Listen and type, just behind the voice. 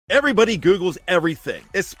Everybody Googles everything,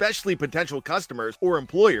 especially potential customers or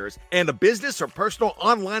employers, and a business or personal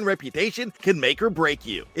online reputation can make or break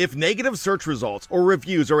you. If negative search results or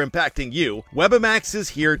reviews are impacting you, Webamax is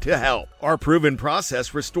here to help. Our proven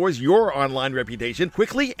process restores your online reputation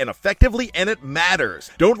quickly and effectively, and it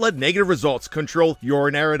matters. Don't let negative results control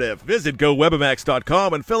your narrative. Visit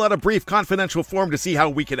GoWebamax.com and fill out a brief confidential form to see how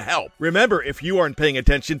we can help. Remember, if you aren't paying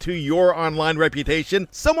attention to your online reputation,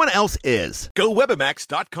 someone else is.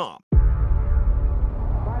 GoWebamax.com.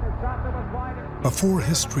 Before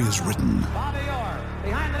history is written,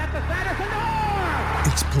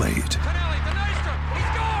 it's played.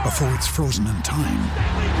 Before it's frozen in time,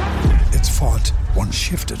 it's fought one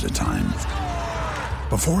shift at a time.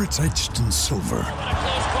 Before it's etched in silver,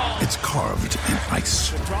 it's carved in ice.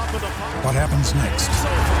 What happens next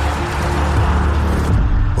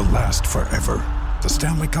will last forever. The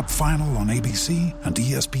Stanley Cup Final on ABC and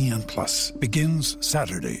ESPN Plus begins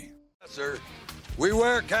Saturday. Yes, sir. We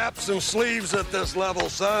wear caps and sleeves at this level,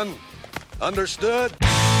 son. Understood?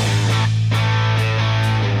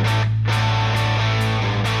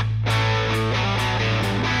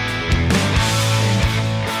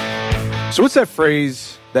 So what's that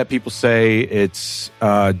phrase that people say? It's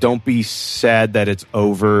don't be sad that it's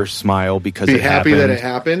over, smile because be it happy happened. that it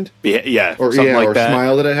happened. Yeah, or something like or that.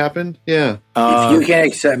 Smile that it happened. Yeah. If you can't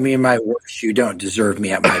accept me at my worst, you don't deserve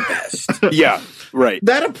me at my best. Yeah, right.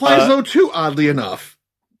 That applies though too. Oddly enough.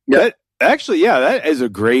 That is a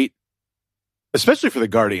great, especially for the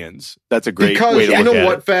Guardians. That's a great because way to you look know at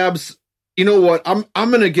what, it. Fabs. You know what? I'm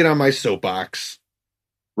going to get on my soapbox.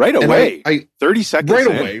 Right away. I 30 seconds right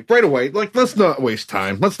away. Like, let's not waste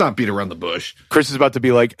time. Let's not beat around the bush. Chris is about to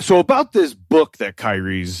be like, so about this book that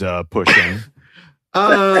Kyrie's pushing.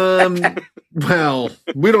 Well,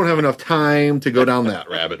 we don't have enough time to go down that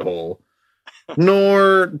rabbit hole.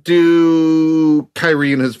 Nor do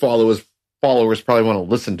Kyrie and his followers probably want to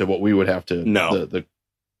listen to what we would have to, the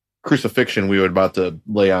crucifixion we would about to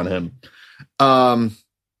lay on him. No.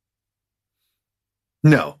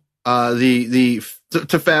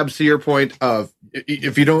 To Fabs, to your point of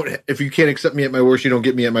if you can't accept me at my worst, you don't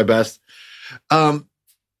get me at my best.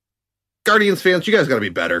 Guardians fans, you guys got to be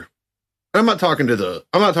better. I'm not talking to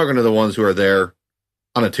the ones who are there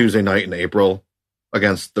on a Tuesday night in April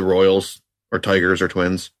against the Royals or Tigers or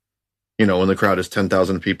Twins. You know, when the crowd is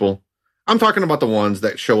 10,000 people. I'm talking about the ones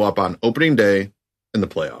that show up on opening day in the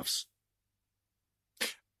playoffs.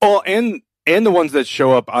 Oh, and the ones that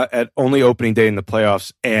show up at only opening day in the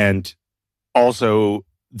playoffs, and also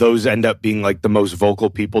those end up being like the most vocal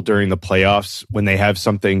people during the playoffs when they have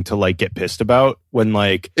something to like get pissed about. When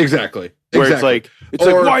like exactly, it's like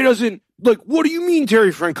why doesn't what do you mean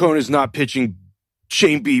Terry Francona is not pitching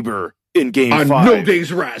Shane Bieber in Game 5 on no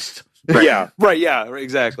day's rest? Right. Yeah, right. Yeah,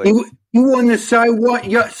 exactly. He won the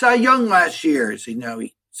Cy Young last year. So now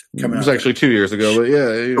he's coming. It was actually 2 years ago, but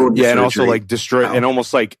yeah, and also like destroyed and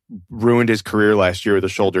almost like ruined his career last year with a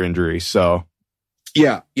shoulder injury. So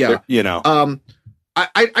yeah, you know.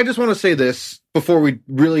 I just want to say this before we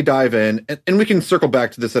really dive in, and we can circle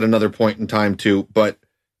back to this at another point in time too. But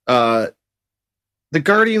the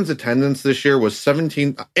Guardians' attendance this year was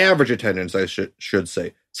average attendance, I should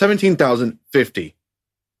say, 17,050.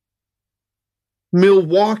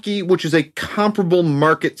 Milwaukee, which is a comparable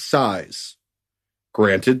market size.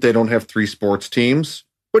 Granted, they don't have 3 sports teams,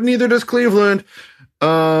 but neither does Cleveland.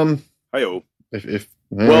 Hi-yo.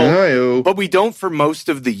 But we don't for most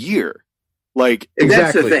of the year. Like exactly.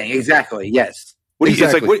 That's the thing. Exactly. Yes.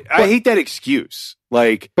 I hate that excuse.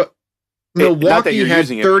 But Milwaukee had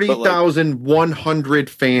 30,100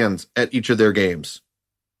 fans at each of their games.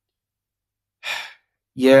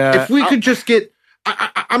 Yeah. If we could just get,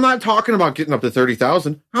 I'm not talking about getting up to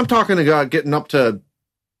 30,000. I'm talking about getting up to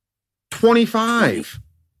 25.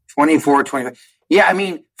 24, 25. Yeah, I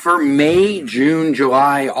mean, for May, June,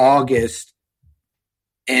 July, August,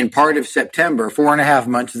 and part of September, 4.5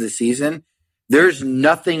 months of the season, there's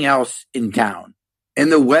nothing else in town.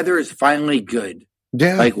 And the weather is finally good.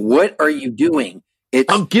 Yeah. Like, what are you doing?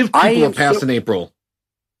 I'll give people a pass in April.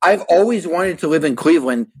 I've always wanted to live in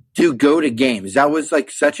Cleveland to go to games. That was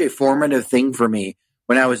like such a formative thing for me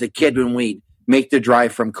when I was a kid, when we'd make the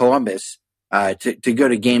drive from Columbus to go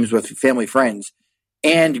to games with family friends.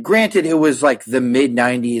 And granted, it was like the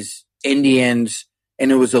mid-90s Indians,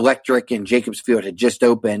 and it was electric, and Jacobs Field had just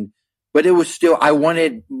opened. But it was still, I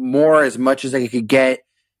wanted more, as much as I could get.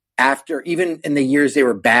 After, even in the years they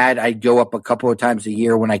were bad, I'd go up a couple of times a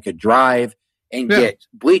year when I could drive and get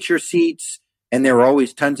bleacher seats. And there were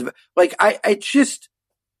always tons of, like, I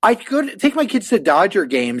could take my kids to Dodger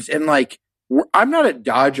games, and like, I'm not a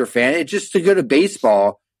Dodger fan. It's just to go to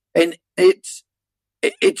baseball. And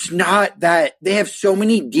it's not that they have so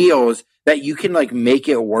many deals that you can like make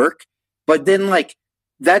it work, but then like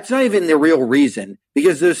that's not even the real reason,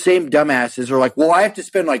 because those same dumbasses are like, well, I have to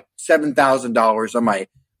spend like $7,000 on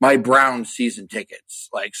my Browns season tickets.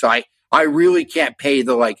 Like, so I really can't pay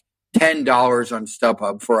the like $10 on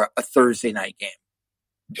StubHub for a Thursday night game.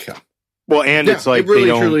 Yeah. Well, and it's like it really they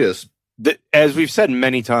don't, truly is. As we've said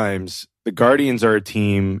many times, the Guardians are a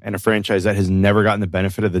team and a franchise that has never gotten the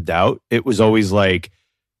benefit of the doubt. It was always like,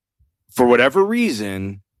 for whatever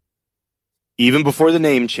reason, even before the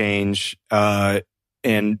name change,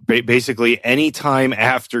 and basically any time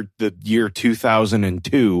after the year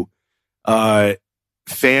 2002,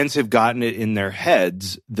 fans have gotten it in their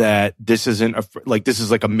heads that this isn't this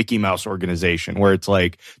is like a Mickey Mouse organization where it's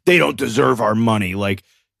like, they don't deserve our money. Like,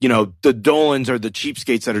 you know, the Dolans are the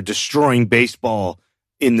cheapskates that are destroying baseball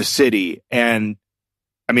in the city. And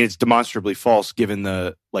I mean, it's demonstrably false given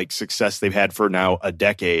the like success they've had for now a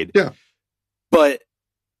decade. Yeah. But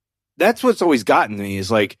that's what's always gotten me is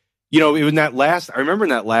like, you know, even I remember in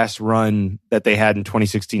that last run that they had in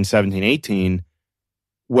 2016, 17, 18,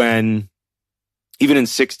 when even in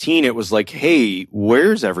 16, it was like, hey,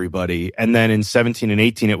 where's everybody? And then in 17 and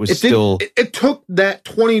 18, it was it took that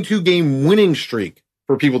 22 game winning streak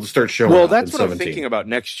for people to start showing well, up. That's in what 17. I'm thinking about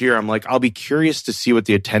next year. I'm like, I'll be curious to see what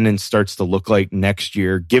the attendance starts to look like next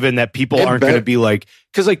year, given that people aren't going to be like,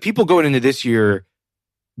 because like people going into this year,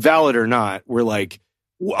 valid or not, we're like,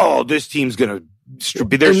 oh, this team's going to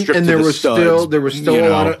be there. And there was still a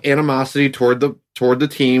lot of animosity toward the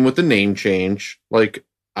team with the name change. Like,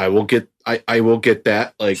 I will get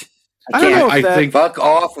that. Like, I think fuck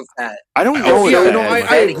off with that. I don't know.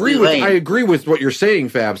 I agree with what you're saying,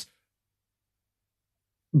 Fabs.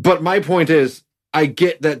 But my point is, I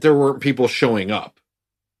get that there weren't people showing up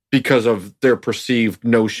because of their perceived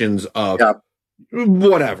notions of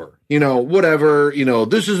whatever.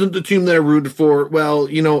 This isn't the team that I rooted for. Well,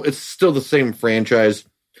 it's still the same franchise.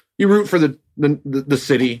 You root for the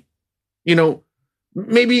city.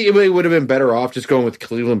 Maybe it would have been better off just going with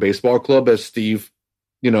Cleveland Baseball Club, as Steve,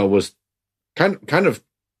 was kind of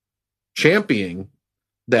championing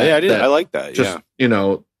that. Yeah, I like that. Just,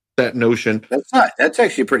 that notion. That's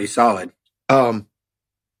actually pretty solid. But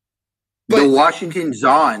the Washington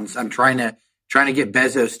Zons, I'm trying to get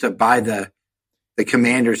Bezos to buy the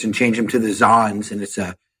Commanders and change them to the Zons, and it's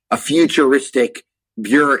a futuristic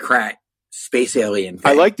bureaucrat space alien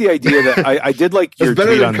thing. I like the idea that I did like your better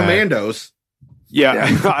tweet than on Commandos. That.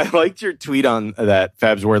 Yeah. I liked your tweet on that,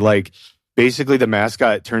 Fabs, where like basically the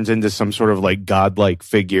mascot turns into some sort of like godlike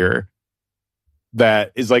figure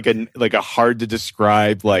that is like a hard to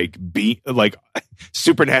describe like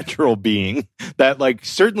supernatural being that like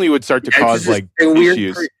certainly would start to cause like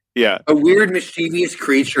issues. A weird mischievous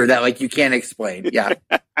creature that like you can't explain. Yeah.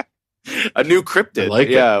 A new cryptid.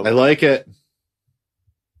 I like it.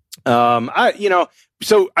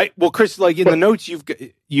 Chris, like in the notes, you've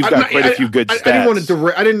got quite a few good stats.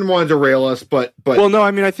 I didn't want to derail us, but well, no,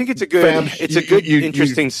 I mean, I think it's a good,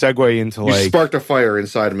 interesting segue into like, you sparked a fire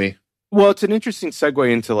inside of me. Well, it's an interesting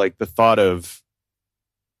segue into like the thought of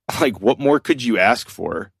like, what more could you ask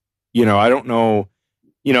for? I don't know.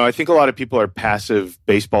 I think a lot of people are passive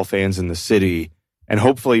baseball fans in the city, and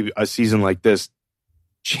hopefully a season like this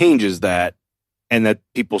changes that, and that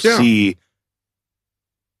people see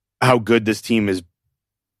how good this team is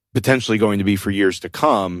potentially going to be for years to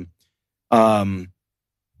come. I'll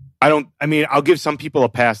give some people a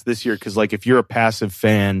pass this year because, like, if you're a passive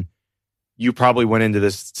fan, you probably went into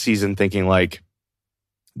this season thinking like,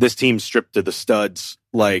 this team's stripped to the studs.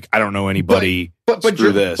 Like, I don't know anybody.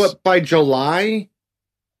 Screw this. But by July,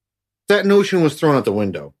 that notion was thrown out the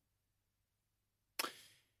window.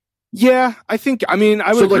 Yeah, I would agree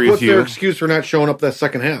with you. What's their excuse for not showing up that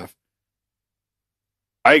second half?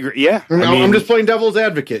 I agree. Yeah. I'm just playing devil's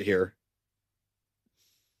advocate here.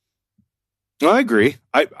 I agree.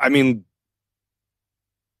 I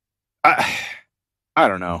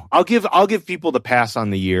don't know. I'll give people the pass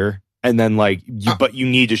on the year, and then but you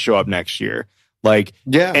need to show up next year. Like,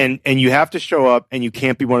 yeah. And you have to show up, and you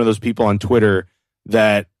can't be one of those people on Twitter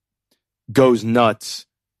that goes nuts,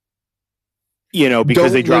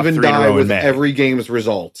 because they drop 3 in a row in May. Every game's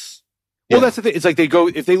results. Well, that's the thing. It's like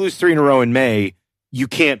if they lose 3 in a row in May, you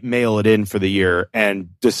can't mail it in for the year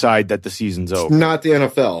and decide that the season's over. It's not the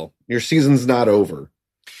NFL. Your season's not over.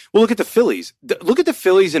 Well, look at the Phillies. Look at the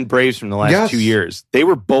Phillies and Braves from the last 2 years. They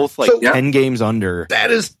were both 10 games under. That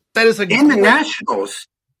is like in the Nationals.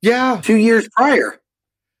 Yeah. 2 years prior.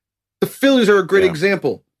 The Phillies are a great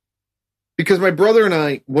example because my brother and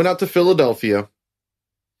I went out to Philadelphia.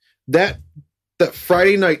 That that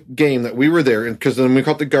Friday night game that we were there, because then we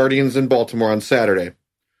caught the Guardians in Baltimore on Saturday.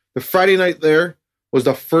 The Friday night there was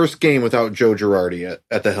the first game without Joe Girardi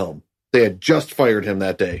at the helm. They had just fired him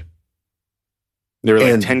that day. They were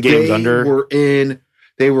like 10 games under.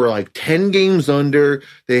 They were like 10 games under.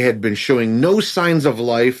 They had been showing no signs of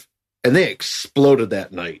life, and they exploded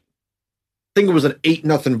that night. I think it was an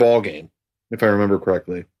 8-0 ball game, if I remember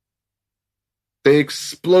correctly. They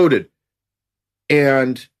exploded.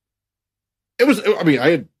 And it was, I mean, I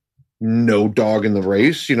had no dog in the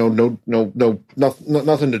race,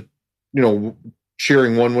 nothing to,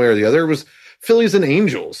 cheering one way or the other. It was Phillies and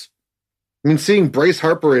Angels. I mean, seeing Bryce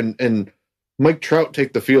Harper and Mike Trout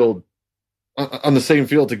take the field on the same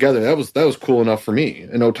field together, that was cool enough for me,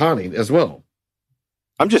 and Ohtani as well.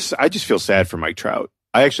 I just feel sad for Mike Trout.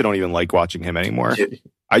 I actually don't even like watching him anymore.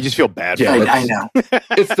 I just feel bad for him. I know.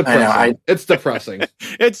 It's depressing. It's depressing.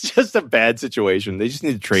 It's just a bad situation. They just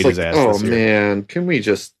need to trade his ass. Oh man, can we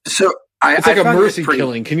just? So it's like a mercy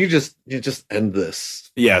killing. Can you just end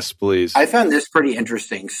this? Yes, please. I found this pretty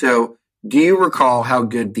interesting. So, do you recall how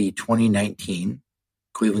good the 2019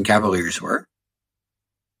 Cleveland Cavaliers were?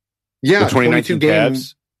 Yeah, the 2019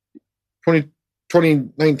 Cavs.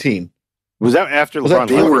 2019. Was that after LeBron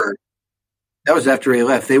left? That was after he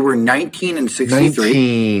left. They were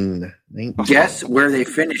 19-63. 19. Guess where they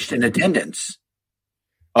finished in attendance?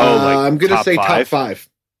 I'm going to say top 5.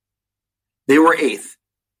 They were 8th.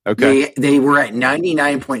 Okay. They were at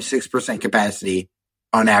 99.6% capacity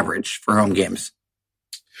on average for home games.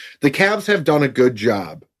 The Cavs have done a good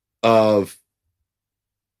job of.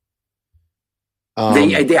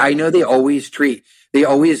 I know they always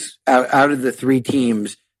out of the 3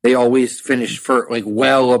 teams, they always finish for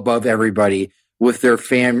well above everybody with their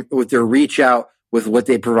reach out with what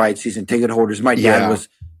they provide season ticket holders. My dad was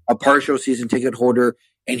a partial season ticket holder,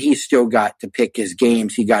 and he still got to pick his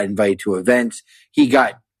games. He got invited to events. He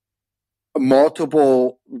got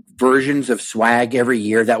multiple versions of swag every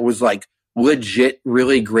year that was legit,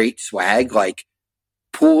 really great swag, like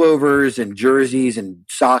pullovers and jerseys and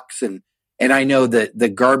socks. And I know that the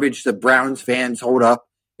garbage the Browns fans hold up,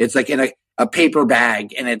 it's like in a paper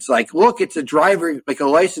bag, and it's like, look, it's a driver, like a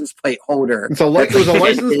license plate holder. It was a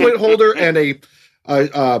license plate holder and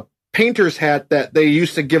a painter's hat that they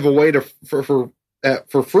used to give away for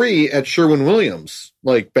free at Sherwin-Williams,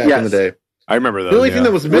 back in the day. I remember that. The only thing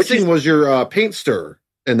that was missing was your paint stirrer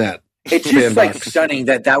in that. It's just stunning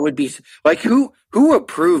that would be who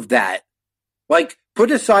approved that? Put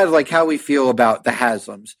aside how we feel about the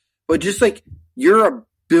Haslams, but just you're a $1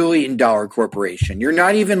 billion corporation. You're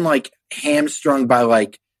not even hamstrung by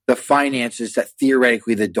the finances that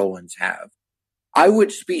theoretically the Dolans have. I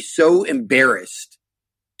would be so embarrassed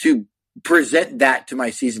to present that to my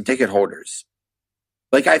season ticket holders.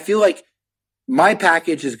 I feel like my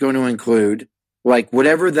package is going to include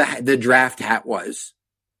whatever the draft hat was.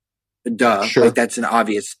 Duh. Sure. That's an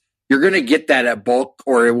obvious. You're going to get that at bulk,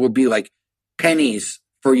 or it will be pennies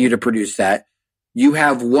for you to produce that. You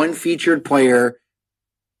have one featured player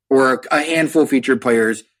or a handful of featured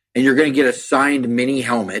players, and you're going to get a signed mini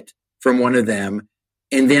helmet from one of them,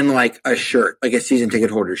 and then a shirt, a season ticket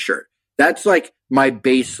holder shirt. That's my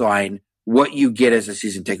baseline, what you get as a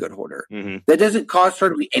season ticket holder. Mm-hmm. That doesn't cost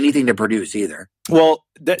hardly anything to produce either. Well,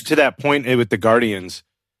 to that point with the Guardians,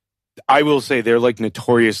 I will say they're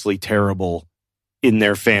notoriously terrible in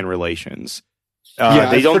their fan relations.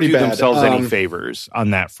 They don't do themselves any favors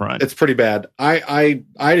on that front. It's pretty bad. I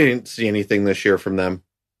didn't see anything this year from them.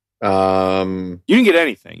 You didn't get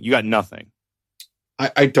anything. You got nothing.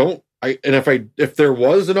 If there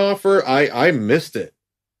was an offer, I missed it.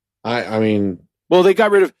 I mean, well, they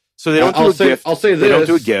got rid of. So they don't do a gift. I'll say this: they don't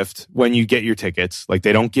do a gift when you get your tickets.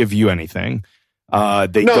 They don't give you anything.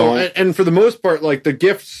 Don't. And for the most part, the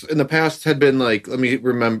gifts in the past had been let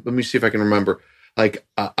me see if I can remember, a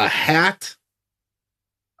hat,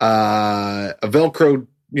 a Velcro,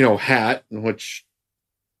 hat, which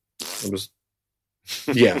it was,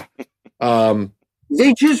 yeah.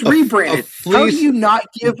 They just rebranded. How do you not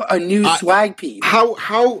give a new swag piece?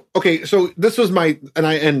 How? Okay, so this was I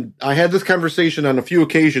had this conversation on a few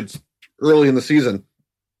occasions early in the season,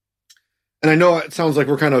 and I know it sounds like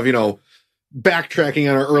we're kind of backtracking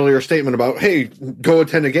on our earlier statement about, hey, go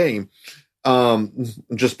attend a game,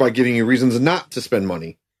 just by giving you reasons not to spend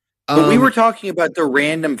money. But we were talking about the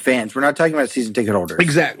random fans. We're not talking about season ticket holders.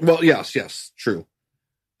 Exactly. Well, yes, true.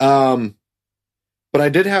 But I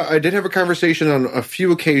did have a conversation on a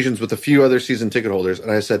few occasions with a few other season ticket holders, and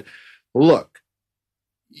I said, look,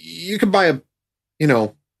 you can buy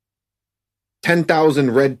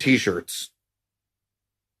 10,000 red T-shirts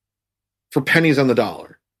for pennies on the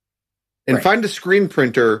dollar, and find a screen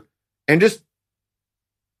printer and just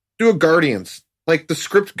do a Guardians, like the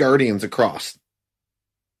script Guardians across.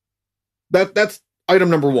 That's item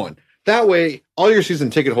number one. That way, all your season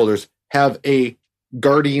ticket holders have a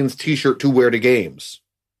Guardians t-shirt to wear to games.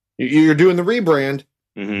 You're doing the rebrand,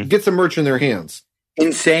 get some merch in their hands.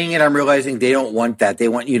 In saying it, I'm realizing they don't want that. They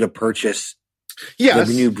want you to purchase the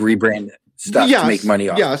new rebrand stuff to make money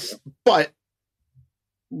off. Yes, but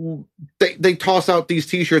they toss out these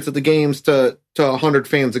t-shirts at the games to 100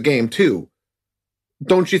 fans a game too.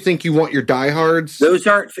 Don't you think you want your diehards? Those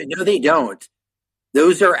aren't. No, they don't.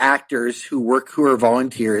 Those are actors who are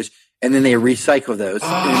volunteers, and then they recycle those.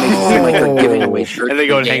 And it makes it seem like they're giving away shirts. And they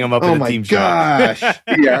go and hang them up in the team shop.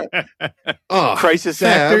 Yeah. Crisis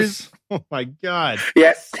actors. Oh my god.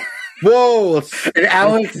 Yes. Whoa. And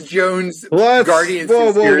Alex Jones Guardians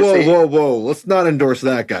conspiracy. Whoa. Let's not endorse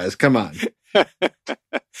that, guys. Come on. I've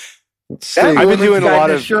been doing a lot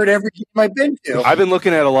of shirt every game I've been to. I've been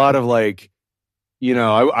looking at a lot of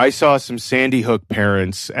I saw some Sandy Hook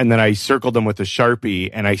parents, and then I circled them with a Sharpie,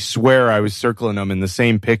 and I swear I was circling them in the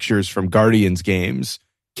same pictures from Guardians games,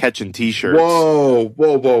 catching T-shirts. Whoa.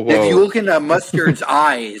 If you look into Mustard's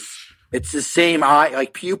eyes, it's the same eye,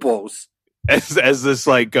 like pupils. As this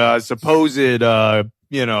supposed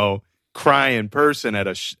crying person at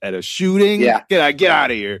a shooting. Yeah, get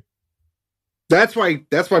out of here. That's why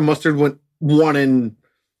Mustard went 1-80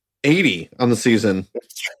 on the season.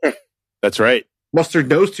 That's right. Mustard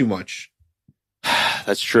knows too much.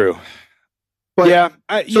 That's true. But yeah,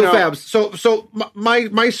 Fabs. So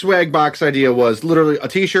my swag box idea was literally a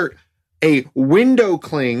T-shirt, a window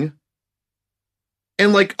cling,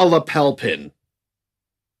 and like a lapel pin.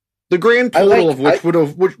 The grand total of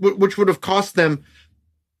which would have cost them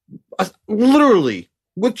literally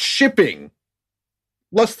with shipping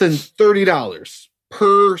less than $30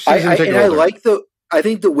 per season ticket holder. I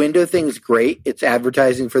think the window thing is great. It's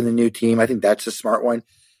advertising for the new team. I think that's a smart one.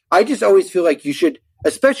 I just always feel like you should,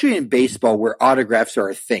 especially in baseball where autographs are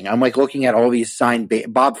a thing. I'm like looking at all these signed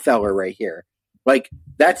Bob Feller right here. Like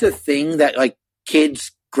that's a thing that like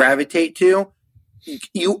kids gravitate to.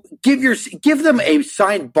 You give them a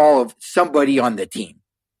signed ball of somebody on the team.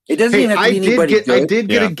 It doesn't even have to be anybody good. I did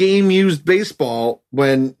get a game used baseball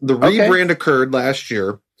when the rebrand occurred last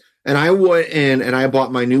year, and I went in and I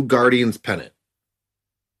bought my new Guardians pennant.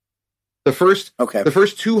 The first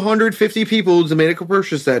 250 people who made a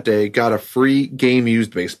purchase that day got a free game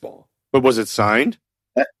used baseball. But was it signed?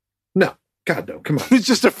 No. God, no. Come on. It's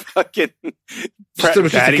just a fucking just a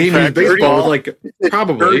game used baseball with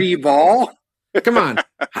probably dirty ball. Come on.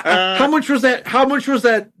 How much was that? How much was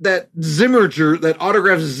that Zimmer that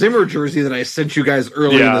autographed Zimmer jersey that I sent you guys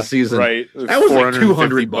early in the season? Right. That was like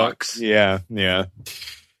 $200. Yeah.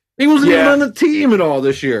 He wasn't even on the team at all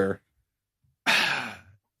this year.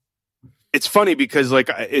 It's funny because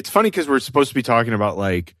we're supposed to be talking about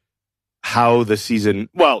like how the season,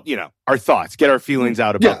 our thoughts, get our feelings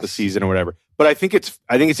out about the season or whatever. But I think it's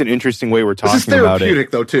an interesting way we're talking about it. This is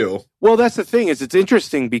therapeutic though too. Well, that's the thing is it's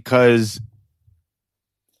interesting because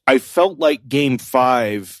I felt like Game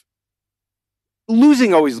 5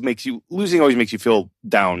 losing always makes you feel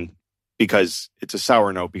down because it's a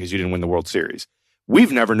sour note because you didn't win the World Series.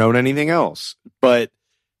 We've never known anything else, but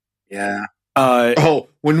yeah.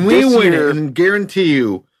 When we win it, and guarantee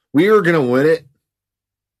you, we are going to win it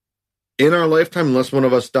in our lifetime, unless one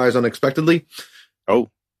of us dies unexpectedly.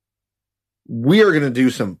 We are going to do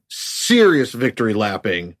some serious victory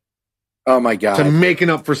lapping. Oh my God. To making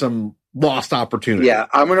up for some lost opportunity. Yeah,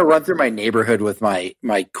 I'm going to run through my neighborhood with my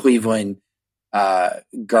Cleveland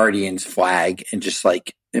Guardians flag and just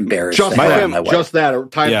like embarrass just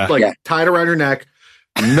that, tied around your neck.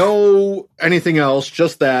 No anything else,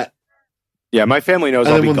 just that. Yeah, my family knows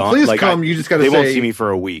I'll be gone. Please come. You just got to say they won't see me for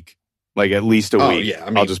a week, like at least a week. Yeah,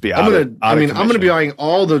 I'll just be out. I'm going to be buying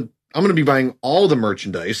all the. I'm going to be buying all the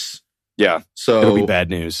merchandise. Yeah, so it'll be bad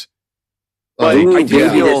news. But I do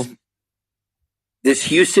feel this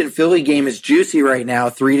Houston Philly game is juicy right now,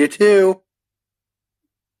 3-2.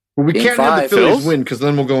 Well, we can't have the Phillies win because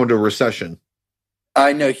then we'll go into a recession.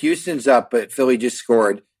 I know Houston's up, but Philly just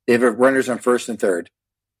scored. They have runners on first and third.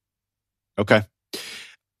 Okay.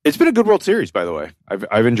 It's been a good World Series, by the way.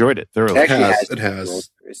 I've enjoyed it thoroughly. It has.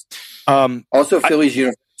 Also, Philly's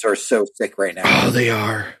uniforms are so sick right now. Oh, they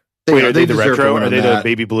are. Are they the retro? Are they the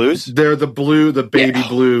baby blues? They're the baby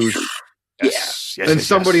blues. Yes. And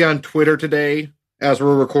somebody on Twitter today, as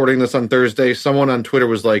we're recording this on Thursday, someone on Twitter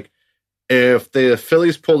was like, if the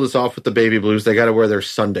Phillies pull this off with the baby blues, they got to wear their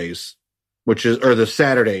Sundays, or the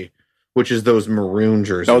Saturday, which is those maroon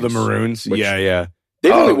jerseys. Oh, the maroons? Yeah.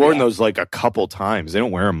 They've only worn those like a couple times. They don't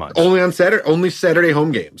wear them much. Only on Saturday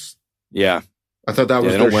home games. Yeah. I thought that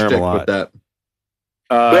was their shtick with that.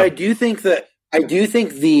 But I do think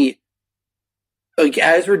the like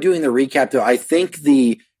as we're doing the recap though, I think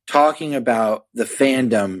the talking about the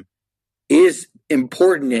fandom is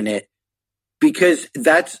important in it because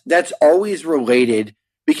that's always related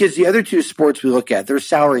because the other two sports we look at, they're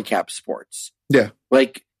salary cap sports. Yeah.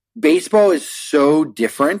 Like baseball is so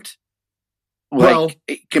different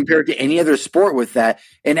compared to any other sport with that.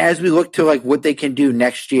 And as we look to like what they can do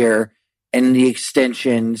next year and the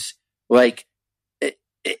extensions, like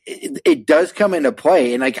it does come into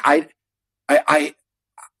play. And like I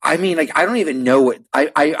mean, like I don't even know what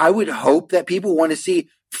I would hope that people want to see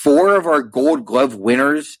 4 of our Gold Glove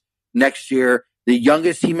winners next year. The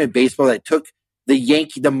youngest team in baseball that took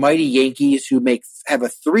the mighty Yankees, who have a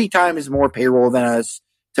 3 times more payroll than us,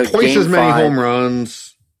 to twice as many home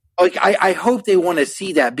runs. Like I hope they want to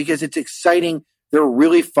see that because it's exciting. They're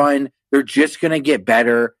really fun. They're just gonna get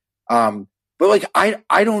better. But like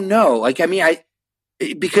I don't know. Like I mean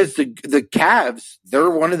because the Cavs, they're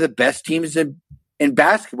one of the best teams in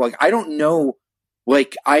basketball. Like I don't know.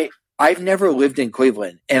 Like I've never lived in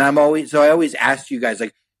Cleveland, and I always ask you guys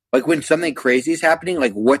like when something crazy is happening,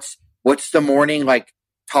 like what's the morning like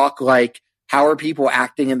talk like? How are people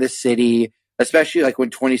acting in this city? Especially like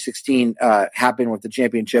when 2016 happened with the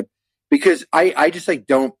championship, because I just like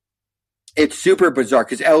don't. It's super bizarre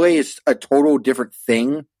because LA is a total different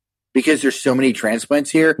thing because there's so many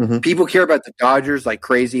transplants here. Mm-hmm. People care about the Dodgers like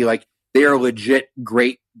crazy. Like they are legit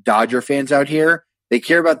great Dodger fans out here. They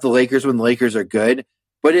care about the Lakers when the Lakers are good,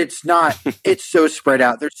 but it's not. It's so spread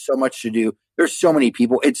out. There's so much to do. There's so many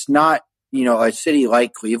people. It's not a city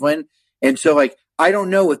like Cleveland, and so like I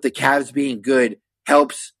don't know if the Cavs being good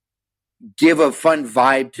helps give a fun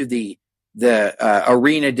vibe to the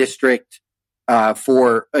arena district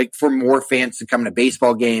for more fans to come to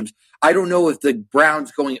baseball games. I don't know if the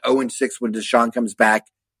Browns going 0-6 when Deshaun comes back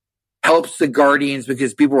helps the Guardians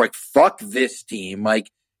because people are like, fuck this team.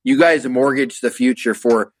 Like you guys mortgaged the future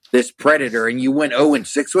for this predator and you went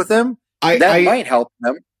 0-6 with him. That might help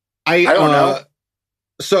them. I don't know.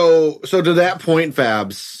 So to that point,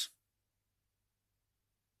 Fabs,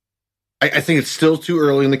 I think it's still too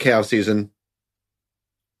early in the Cavs season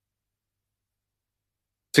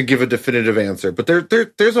to give a definitive answer, but there's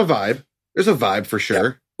a vibe. There's a vibe for sure.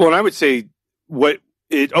 Yeah. Well, and I would say what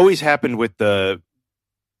it always happened with the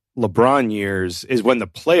LeBron years is when the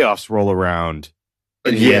playoffs roll around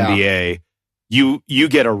in the NBA, you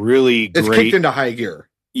get a really great... It's kicked into high gear.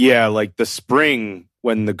 Yeah, like the spring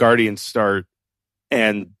when the Guardians start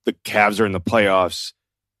and the Cavs are in the playoffs,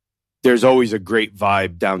 there's always a great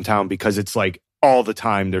vibe downtown because it's like all the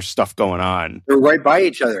time there's stuff going on. They're right by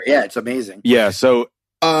each other. Yeah, it's amazing. Yeah, so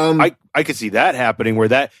I could see that happening where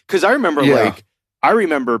that... Because I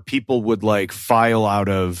remember people would like file out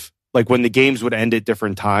of... Like when the games would end at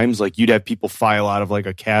different times, like you'd have people file out of like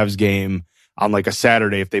a Cavs game on like a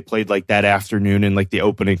Saturday if they played like that afternoon in like the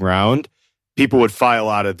opening round. People would file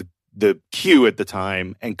out of the queue at the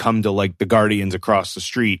time and come to like the Guardians across the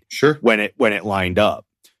street when it lined up.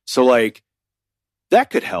 So like that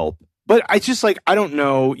could help. But I just like, I don't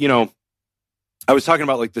know, I was talking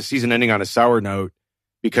about like the season ending on a sour note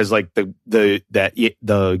because like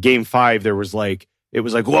the game 5, there was like, it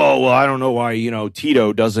was like, whoa, well, I don't know why,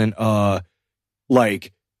 Tito doesn't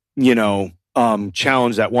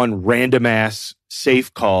challenge that one random ass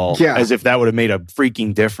safe call as if that would have made a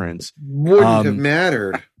freaking difference. Wouldn't have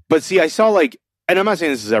mattered. But see, I saw like, and I'm not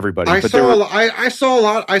saying this is everybody. I saw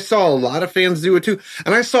a lot of fans do it too,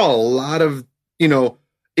 and I saw a lot of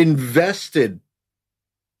invested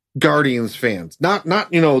Guardians fans, not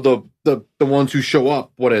the ones who show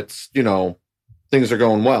up when it's things are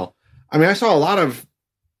going well. I mean, I saw a lot of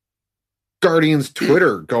Guardians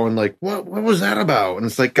Twitter going like, "What was that about?" And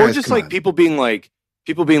it's like, guys, or just like people being like,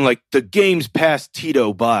 the game's passed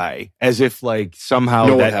Tito by, as if like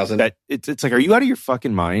somehow that it's like, are you out of your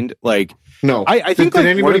fucking mind? Like, no, I think did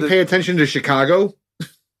anybody pay attention to Chicago?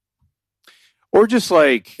 Or just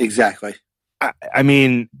like exactly. I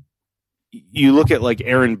mean, you look at like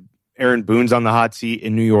Aaron Boone's on the hot seat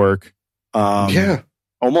in New York.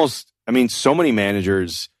 Almost. I mean, so many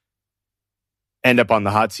managers end up on the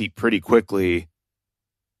hot seat pretty quickly.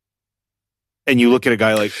 And you look at a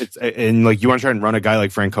guy like you want to try and run a guy like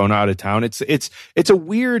Francona out of town. It's a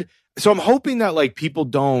weird. So I'm hoping that like people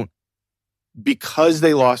don't, because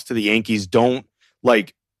they lost to the Yankees, don't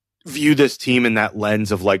like view this team in that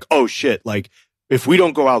lens of like, oh shit, like if we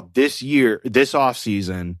don't go out this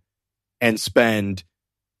offseason and spend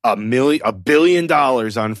 $1 billion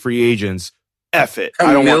on free agents, F it.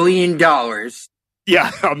 $1 million.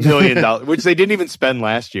 Yeah, $1 million, which they didn't even spend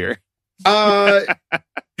last year. No,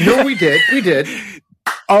 we did.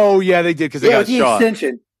 Oh yeah, they did because they Yeah, got with the Shaw.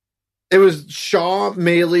 extension. It was Shaw,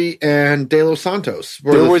 Maley, and De Los Santos.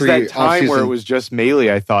 There was that time where it was just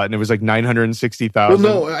Maley, I thought, and it was like 960,000.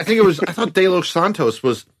 Well, no, I think it was. I thought De Los Santos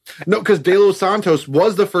was because De Los Santos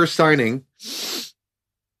was the first signing,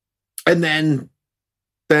 and then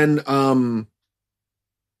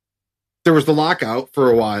there was the lockout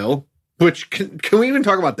for a while. Which can we even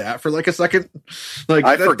talk about that for like a second? Like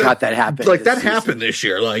I forgot that happened. Like that happened this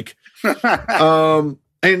year. Like,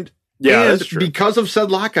 and that's true. because of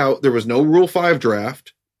said lockout, there was no Rule 5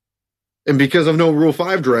 draft, and because of no Rule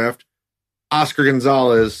 5 draft, Oscar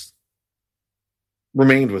Gonzalez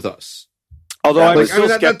remained with us. Although I'm Like, still I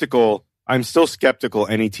mean, skeptical. I'm still skeptical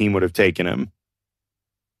any team would have taken him.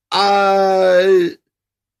 I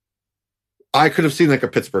could have seen like a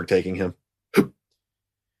Pittsburgh taking him.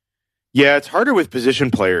 Yeah, it's harder with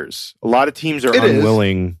position players. A lot of teams are It is.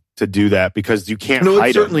 unwilling to do that because you can't No, hide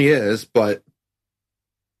it certainly is, but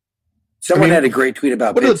Someone I mean, had a great tweet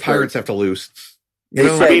about what do the Pittsburgh. Pirates have to lose? They You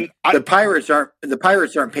know, said I mean, the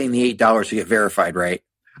Pirates aren't paying the $8 to get verified, right?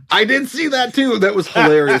 I did see that too. That was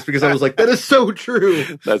hilarious because I was like, that is so true.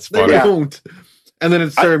 that's They funny. don't. And then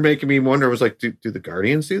it started making me wonder. I was like, do the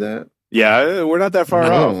Guardians do that? Yeah, we're not that far I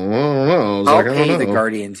off. don't know. I was I'll like, I don't pay the know.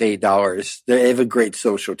 Guardians $8. They have a great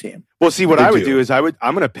social team. Well, see, what They I would do. do is I'm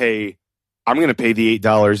going to pay the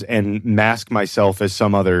 $8 and mask myself as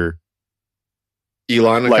some other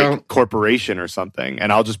Elon like account. corporation or something,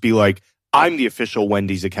 and I'll just be like, I'm the official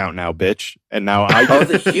Wendy's account now, bitch. And now I Oh,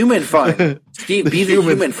 the human fund. Steve, be the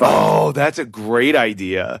human fund. Oh, that's a great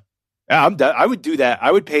idea. Yeah, I would do that.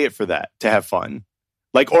 I would pay it for that to have fun.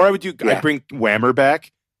 Like, or I would do. Yeah. I'd bring Whammer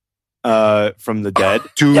back from the dead.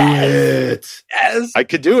 Do Yes. it. Yes. I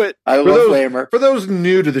could do it. I For love those- Glamour. For those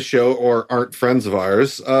new to the show or aren't friends of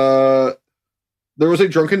ours, there was a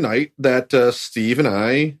drunken night that Steve and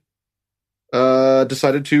I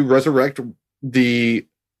decided to resurrect the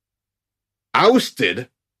ousted,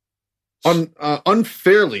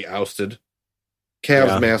 unfairly ousted Cavs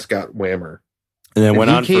Yeah. mascot Whammer. And then And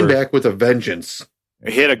went he on came for. back with a vengeance.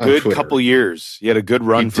 He had a on good Twitter. couple years. He had a good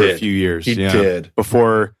run He for a did. few years. He yeah. did.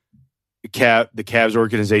 Before the Cavs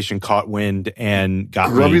organization caught wind and got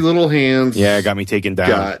Grubby me. little hands. Yeah, got me taken down.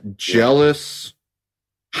 Got jealous.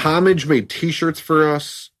 Homage made T-shirts for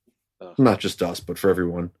us. Not just us, but for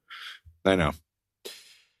everyone. I know.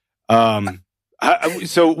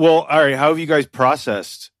 So, well, all right. How have you guys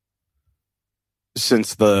processed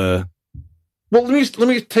since the? Well, let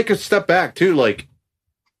me take a step back too. Like,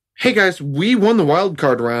 hey guys, we won the wild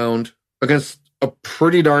card round against a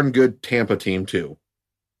pretty darn good Tampa team too.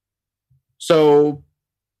 So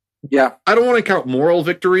Yeah. I don't want to count moral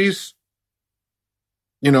victories.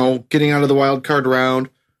 You know, getting out of the wild card round.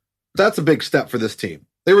 That's a big step for this team.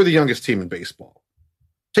 They were the youngest team in baseball.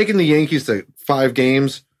 Taking the Yankees to 5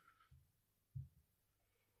 games.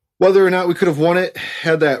 Whether or not we could have won it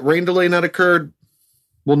had that rain delay not occurred,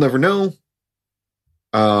 we'll never know.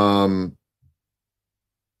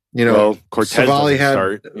 You know, Well, Cortez Savali doesn't had-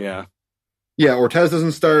 start. Yeah. yeah, Ortez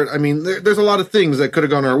doesn't start. I mean, there's a lot of things that could have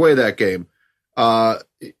gone our way that game.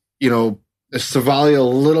 You know, is Savali a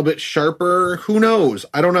little bit sharper? Who knows?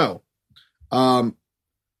 I don't know.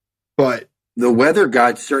 But The weather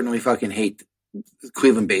gods certainly fucking hate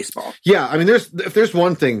Cleveland baseball. yeah, I mean, if there's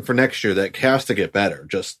one thing for next year that has to get better,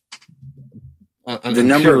 just on The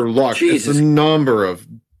number- pure luck, Jesus. it's the number of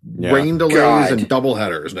Yeah. rain delays God. and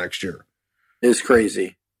doubleheaders next year. It's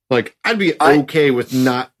crazy. Like, I'd be okay with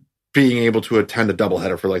not being able to attend a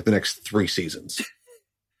doubleheader for like the next 3 seasons.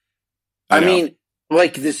 I know. mean,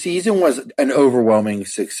 like the season was an overwhelming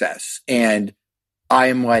success, and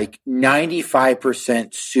I'm like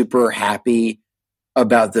 95% super happy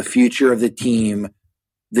about the future of the team.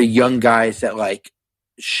 The young guys that like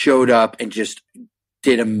showed up and just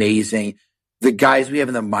did amazing. The guys we have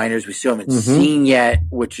in the minors we still haven't Mhm. seen yet,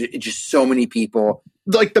 which is just so many people.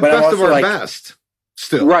 Like the But I'm best of also, our like- best.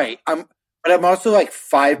 Still. Right. But I'm also like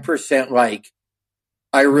 5% like,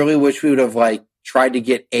 I really wish we would have like tried to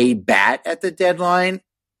get a bat at the deadline,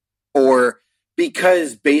 or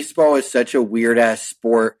because baseball is such a weird ass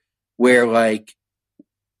sport where like,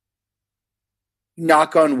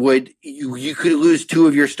 knock on wood, you could lose 2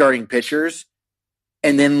 of your starting pitchers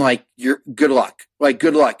and then like you're good luck.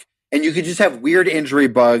 And you could just have weird injury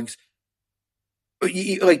bugs.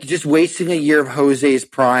 Like just wasting a year of Jose's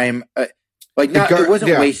prime. It wasn't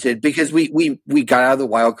yeah. wasted because we got out of the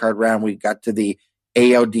wild card round. We got to the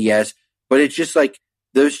ALDS, but it's just like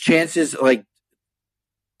those chances. Like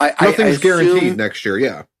Nothing's I guaranteed assume, next year.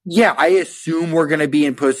 Yeah. Yeah, I assume we're going to be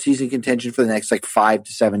in postseason contention for the next like 5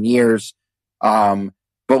 to 7 years. But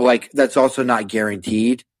like that's also not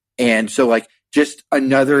guaranteed. And so like just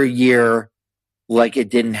another year like it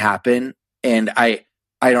didn't happen. And I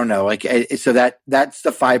don't know. Like, so that's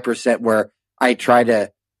the 5% where I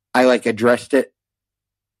addressed it.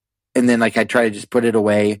 And then like, I try to just put it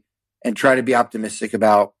away and try to be optimistic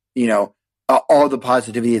about, all the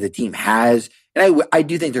positivity the team has. And I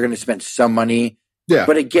do think they're going to spend some money. Yeah.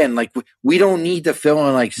 But again, like we don't need to fill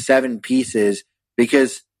in like 7 pieces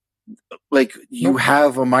because like you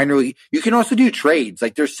have a minor league. You can also do trades.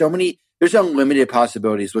 Like there's unlimited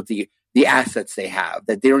possibilities with the assets they have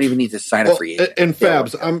that they don't even need to sign a free agent. And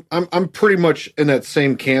Fabs, I'm pretty much in that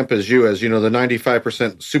same camp as you, the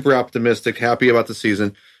 95% super optimistic, happy about the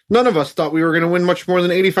season. None of us thought we were going to win much more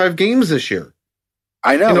than 85 games this year.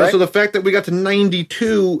 I know, right? So the fact that we got to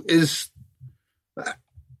 92 is,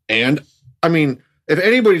 and I mean, if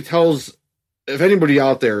anybody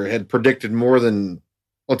out there had predicted more than,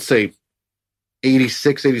 let's say,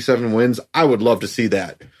 86, 87 wins, I would love to see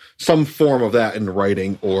that. Some form of that in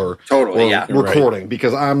writing or recording,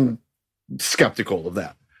 because I'm skeptical of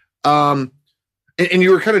that. And you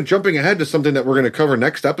were kind of jumping ahead to something that we're going to cover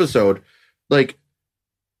next episode. Like,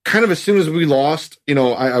 kind of as soon as we lost,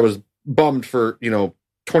 I was bummed for,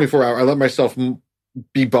 24 hours. I let myself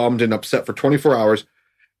be bummed and upset for 24 hours.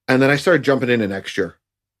 And then I started jumping into next year.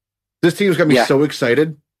 This team's got me so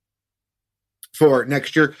excited for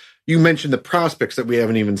next year. You mentioned the prospects that we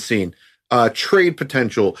haven't even seen, trade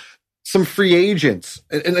potential, some free agents.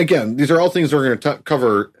 And again, these are all things we're going to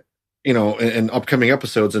cover, in upcoming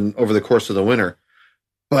episodes and over the course of the winter.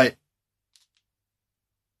 But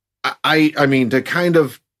I mean, to kind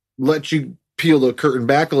of let you peel the curtain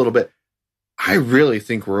back a little bit, I really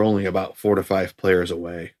think we're only about 4 to 5 players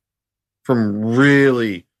away from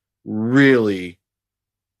really, really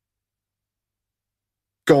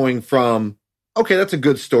going from, okay, that's a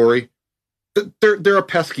good story. They're a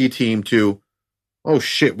pesky team to, oh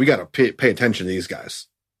shit, we got to pay attention to these guys.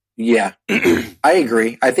 Yeah, I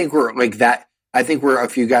agree. I think we're like that. I think we're a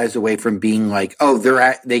few guys away from being like, oh, they're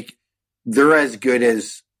as good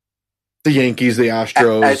as the Yankees, the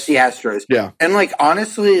Astros, as the Astros. Yeah, and like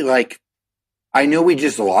honestly, like I know we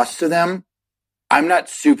just lost to them. I'm not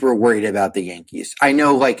super worried about the Yankees. I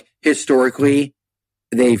know, like historically,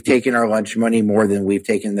 they've taken our lunch money more than we've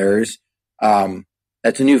taken theirs.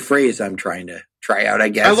 That's a new phrase I'm trying to try out, I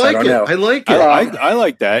guess. I like it. I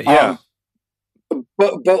like that. Yeah.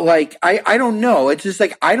 But like, I don't know. It's just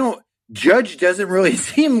like, Judge doesn't really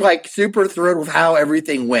seem like super thrilled with how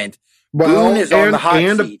everything went. Well, Boone is on the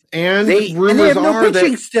hot seat. And they rumors have no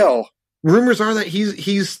pitching still. Rumors are that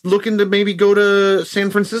he's looking to maybe go to San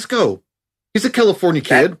Francisco. He's a California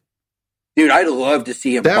kid. Dude, I'd love to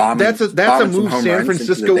see him bomb. That's a move San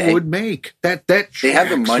Francisco would make. That they have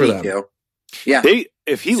the money to. Yeah.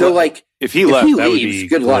 If he left, that would be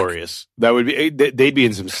glorious. That would be, they'd be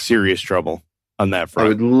in some serious trouble on that front. I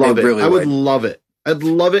would love it. Really I would love it. I'd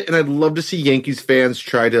love it, and I'd love to see Yankees fans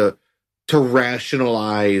try to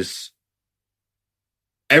rationalize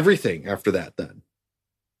everything after that. Then,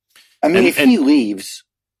 I mean, if he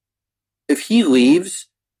leaves,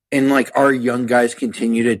 and like our young guys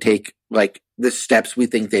continue to take like the steps we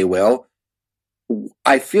think they will,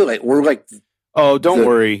 I feel like we're like, oh, don't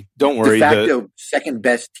worry. De facto second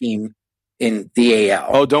best team in the AL.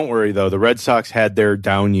 Oh, don't worry though. The Red Sox had their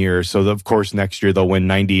down year, so of course next year they'll win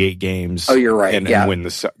 98 games. Oh, you're right. And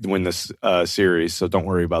win this series. So don't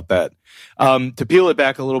worry about that. To peel it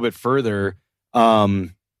back a little bit further, you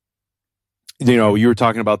were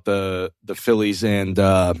talking about the Phillies and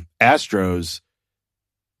Astros.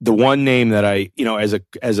 The one name that I,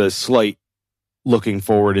 as a slight looking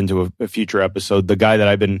forward into a future episode, the guy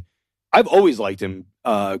that I've always liked him,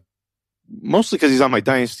 mostly because he's on my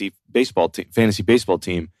dynasty baseball team, fantasy baseball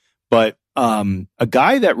team. But a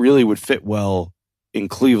guy that really would fit well in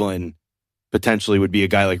Cleveland potentially would be a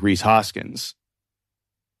guy like Rhys Hoskins.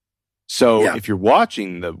 So if you're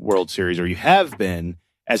watching the World Series, or you have been,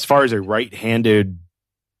 as far as a right-handed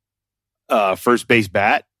first base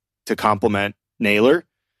bat to complement Naylor,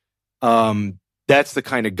 that's the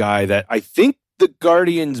kind of guy that I think the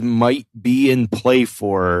Guardians might be in play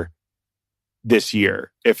for this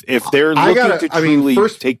year, if they're looking to truly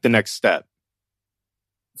take the next step.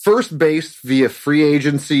 First base via free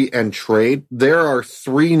agency and trade, there are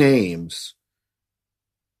 3 names,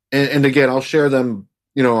 and again, I'll share them.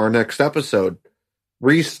 Our next episode.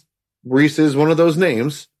 Rhys is one of those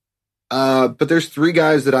names, but there's 3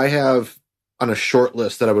 guys that I have on a short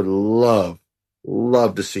list that I would love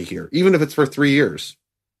to see here, even if it's for 3 years.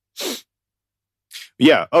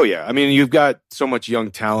 Yeah. Oh, yeah. I mean, you've got so much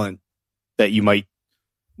young talent that you might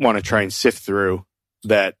want to try and sift through.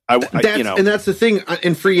 And that's the thing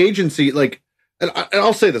in free agency. Like, and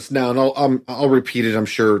I'll say this now, and I'll repeat it, I'm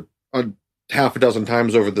sure, half a dozen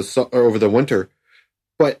times over the winter,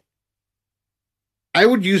 but I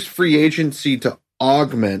would use free agency to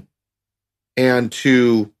augment and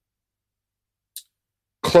to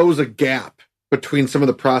close a gap between some of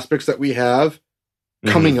the prospects that we have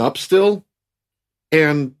coming up still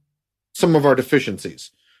and some of our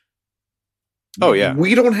deficiencies. Oh, yeah.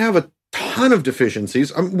 We don't have a ton of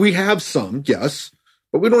deficiencies. We have some, yes,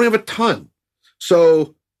 but we don't have a ton.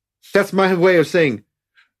 So that's my way of saying,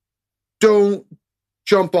 don't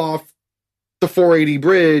jump off the 480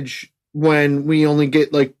 bridge when we only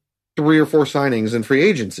get like 3 or 4 signings in free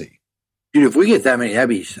agency. Dude, if we get that many,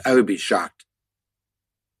 I would be shocked.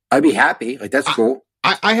 I'd be happy. Like, that's cool.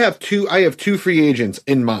 I have two free agents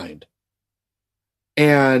in mind.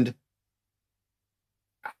 And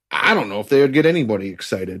I don't know if they would get anybody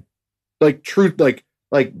excited. Like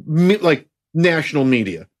national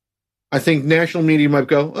media. I think national media might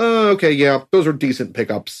go, oh, okay, yeah, those are decent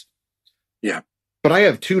pickups. Yeah. But I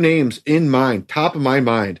have 2 names in mind, top of my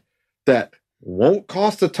mind, that won't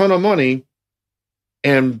cost a ton of money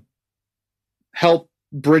and help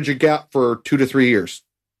bridge a gap for 2 to 3 years.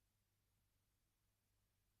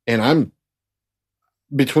 And I'm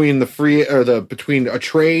between between a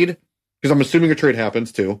trade, because I'm assuming a trade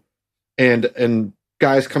happens too, and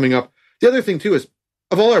guys coming up. The other thing too is,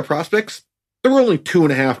 of all our prospects, there were only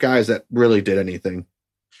 2.5 guys that really did anything.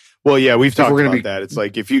 Well, yeah, we've talked about that. It's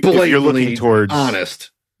like if you're looking towards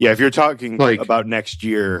honest, yeah, if you're talking about next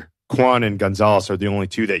year, Quan and Gonzalez are the only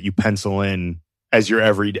 2 that you pencil in as your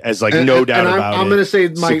no doubt about it. I'm going to say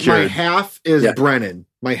my half is Brennan.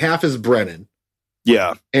 My half is Brennan.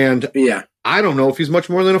 Yeah, and I don't know if he's much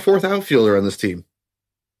more than a 4th outfielder on this team.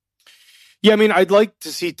 Yeah, I mean, I'd like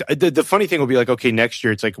to see. The funny thing will be like, okay, next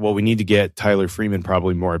year it's like, well, we need to get Tyler Freeman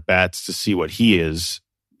probably more at bats to see what he is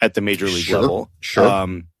at the major league level.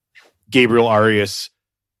 Sure. Gabriel Arias,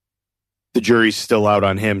 the jury's still out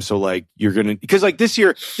on him. So like, because like this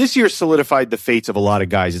year solidified the fates of a lot of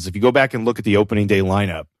guys. It's if you go back and look at the opening day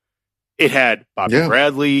lineup, it had Bobby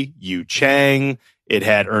Bradley, Yu Chang, it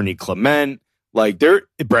had Ernie Clement,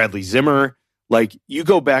 Bradley Zimmer. Like, you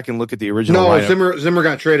go back and look at the original lineup. Zimmer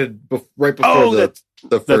got traded right before the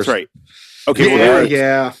first. That's right. Okay,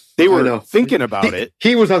 they were thinking about it.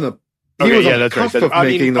 He was on the cusp of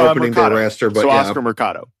making the opening day roster. But Oscar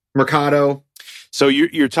Mercado. So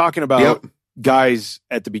you're talking about guys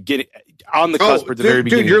at the beginning, on the cusp at the very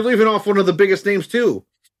beginning. Dude, you're leaving off one of the biggest names too.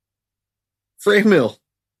 Frey Mill.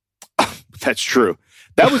 That's true.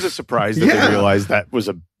 That was a surprise that they realized that was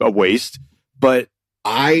a waste. But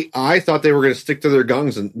I thought they were going to stick to their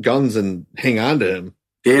guns and hang on to him.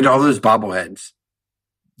 They had all those bobbleheads.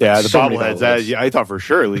 Yeah, the bobbleheads. I thought for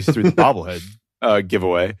sure, at least through the bobblehead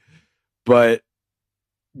giveaway. But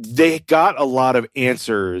they got a lot of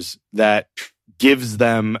answers that gives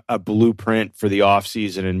them a blueprint for the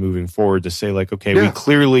offseason and moving forward to say, like, okay,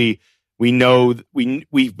 we know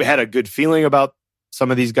we had a good feeling about some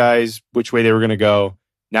of these guys, which way they were going to go.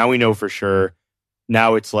 Now we know for sure.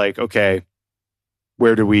 Now it's like, okay,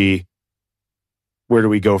 where do we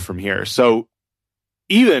go from here? So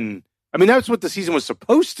that's what the season was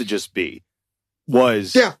supposed to just be.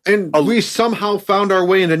 And we somehow found our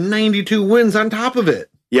way into 92 wins on top of it.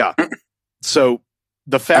 Yeah. So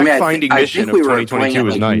the fact-finding mission of 2022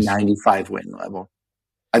 was nice. 95 win level.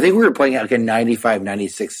 I think we were playing at like a 95,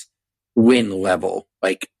 96 win level,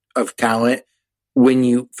 like, of talent when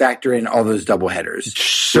you factor in all those doubleheaders.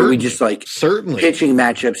 So we just pitching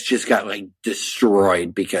matchups just got like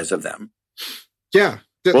destroyed because of them. Yeah.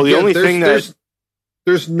 Well, the only thing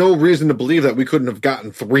there's no reason to believe that we couldn't have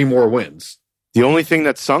gotten 3 more wins. The only thing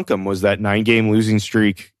that sunk them was that 9-game losing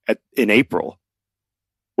streak in April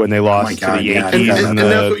when they lost to the Yankees. And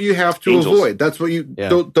that's what you have to avoid. That's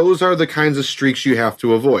what those are the kinds of streaks you have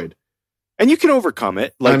to avoid. And you can overcome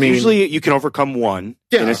it. Usually you can overcome one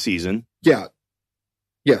in a season. Yeah.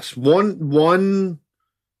 Yes. One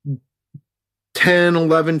 10,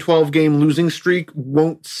 11, 12 game losing streak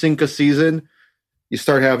won't sink a season. You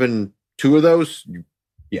start having 2 of those.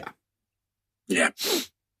 Yeah. Yeah.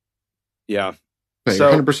 You're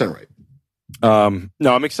 100% right.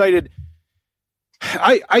 No, I'm excited.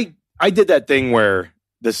 I did that thing where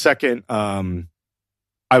the second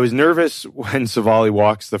I was nervous when Savali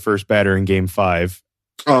walks the first batter in game 5.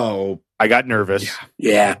 Oh, I got nervous.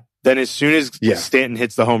 Yeah. Then as soon as Stanton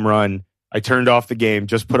hits the home run, I turned off the game,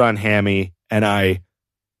 just put on Hammy, and I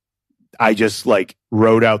just like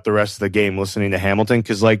rode out the rest of the game listening to Hamilton,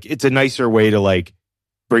 because like it's a nicer way to like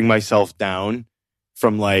bring myself down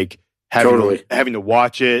from like having to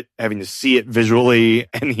watch it, having to see it visually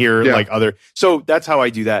and hear like other. So that's how I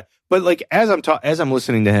do that. but like as I'm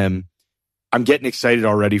listening to him, I'm getting excited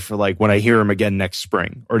already for like when I hear him again next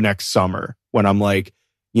spring or next summer, when I'm like,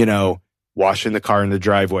 washing the car in the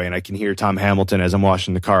driveway and I can hear Tom Hamilton as I'm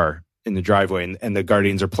washing the car in the driveway, and the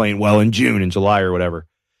Guardians are playing well in June and July or whatever.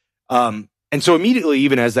 And so immediately,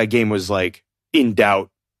 even as that game was like in doubt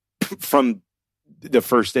from the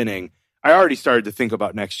first inning, I already started to think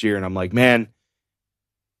about next year, and I'm like, man,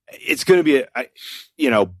 it's going to be,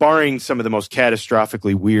 barring some of the most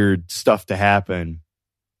catastrophically weird stuff to happen,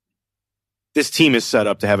 this team is set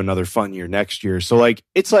up to have another fun year next year. So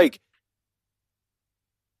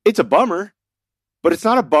it's a bummer, but it's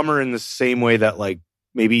not a bummer in the same way that like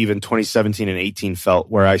maybe even 2017 and 18 felt,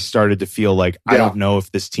 where I started to feel like, I don't know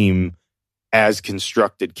if this team as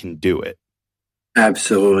constructed can do it.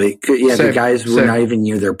 Absolutely. Yeah, the guys were not even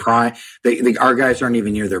near their prime. Our guys aren't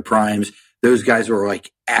even near their primes. Those guys were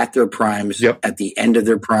like at their primes, at the end of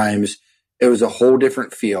their primes. It was a whole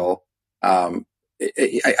different feel.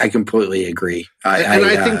 I completely agree.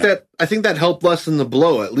 I think that helped lessen the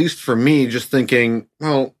blow, at least for me, just thinking,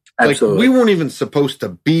 well, like we weren't even supposed to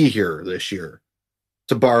be here this year,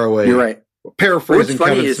 to borrow You're right. Paraphrasing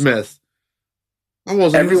Kevin Smith. I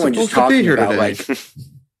wasn't even supposed to be here today. Like,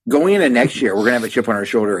 going into next year, we're going to have a chip on our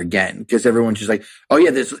shoulder again, because everyone's just like, oh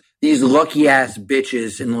yeah, these lucky ass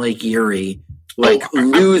bitches in Lake Erie,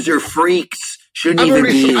 loser freaks shouldn't even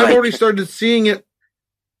be. I've already started seeing it.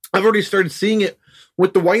 I've already started seeing it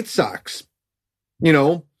with the White Sox,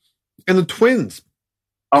 and the Twins.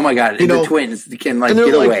 Oh my God, the Twins can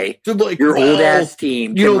get away. Your old ass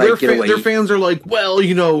team can get away. Their fans are like, well,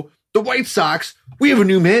 the White Sox, we have a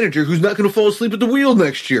new manager who's not going to fall asleep at the wheel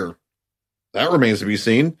next year. That remains to be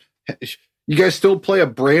seen. You guys still play a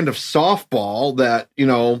brand of softball that,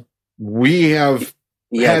 we have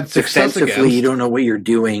had success against. You don't know what you're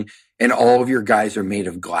doing, and all of your guys are made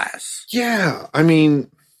of glass. Yeah, I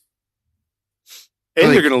mean...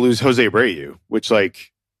 And they're going to lose Jose Abreu, which,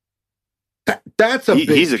 that's a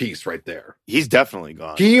big piece right there. He's definitely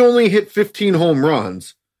gone. He only hit 15 home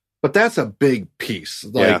runs, but that's a big piece.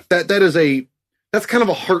 That's kind of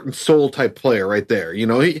a heart and soul type player right there.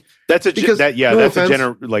 That's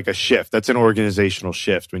a shift. That's an organizational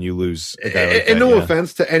shift when you lose a guy like that. No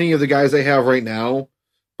offense to any of the guys they have right now,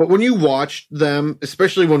 but when you watch them,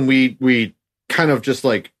 especially when we kind of just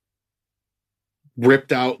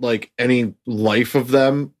ripped out any life of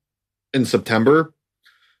them in September.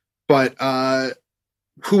 But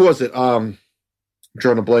who was it?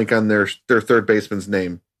 Drawing a blank on their third baseman's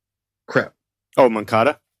name. Crap. Oh,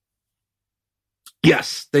 Moncada?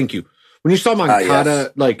 Yes, thank you. When you saw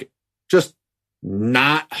Moncada just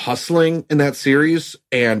not hustling in that series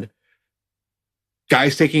and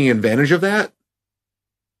guys taking advantage of that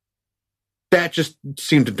just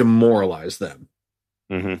seemed to demoralize them.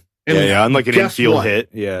 Mm-hmm. Unlike an infield hit.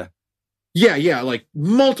 Yeah,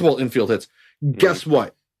 multiple infield hits. Mm-hmm. Guess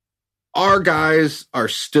what? Our guys are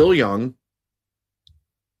still young.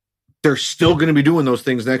 They're still going to be doing those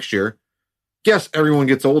things next year. Yes, everyone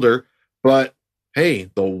gets older, but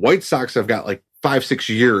hey, the White Sox have got 5-6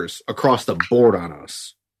 years across the board on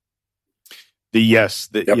us. Yeah,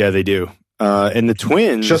 they do. And the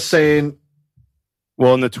Twins, just saying.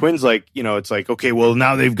 Well, and the Twins, it's okay, well,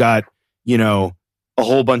 now they've got, a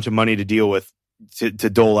whole bunch of money to deal with to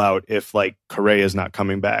dole out if Correa is not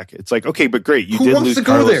coming back. It's okay, but great. Who did lose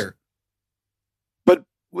Carlos. Go there? But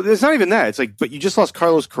it's not even that. It's but you just lost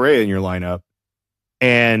Carlos Correa in your lineup,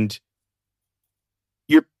 and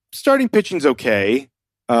your starting pitching's okay.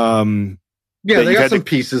 They got some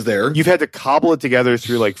pieces there. You've had to cobble it together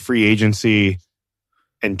through free agency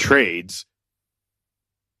and trades.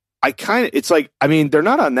 They're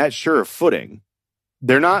not on that sure of footing.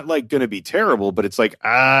 They're not going to be terrible, but it's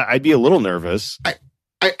I'd be a little nervous.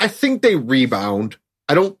 I think they rebound.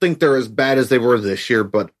 I don't think they're as bad as they were this year,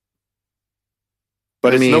 but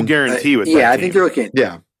it's no guarantee with that team. I think they're looking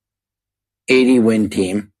at 80 win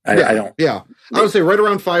team. I don't. Yeah, I would say right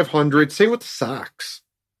around 500. Same with the Sox.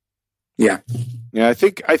 Yeah. I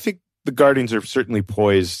think the Guardians are certainly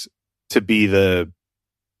poised to be the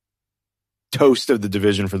toast of the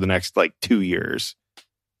division for the next 2 years.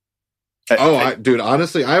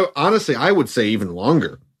 Honestly, I would say even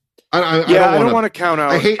longer. I don't want to count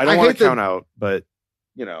out. I don't want to count out, but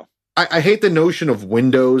I hate the notion of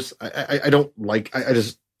windows. I don't like. I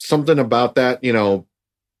just something about that. A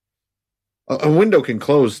window can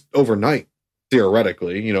close overnight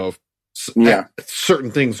theoretically. If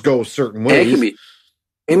certain things go certain ways. And it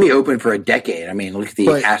can be open for a decade. I mean, look at the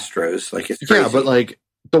Astros. It's crazy. Yeah, but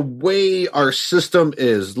the way our system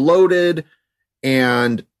is loaded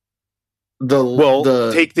and.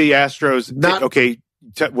 Take the Astros.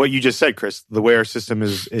 what you just said, Chris, the way our system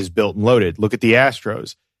is built and loaded. Look at the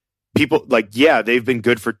Astros. People they've been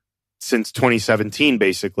good since 2017,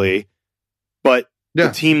 basically. But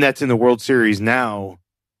the team that's in the World Series now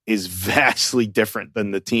is vastly different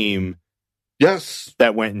than the team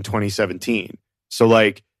that went in 2017.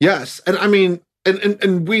 So yes. And I mean,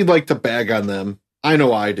 and we like to bag on them. I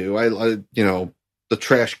know I do. I the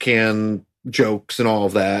trash can jokes and all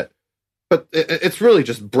of that. But it's really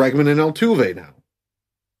just Bregman and Altuve now.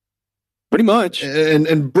 Pretty much. And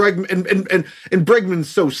Bregman and Bregman's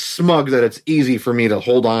so smug that it's easy for me to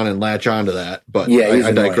hold on and latch onto that. But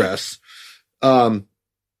I digress. But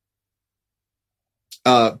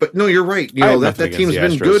no, you're right. That team's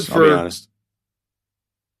been good for. I'll be honest.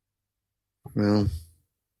 Well,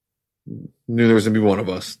 knew there was gonna be one of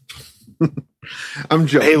us. I'm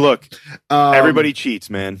joking. Hey, look, everybody cheats,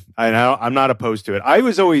 man. I'm not opposed to it.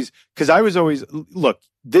 Look.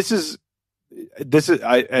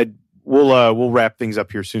 We'll wrap things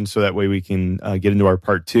up here soon, so that way we can get into our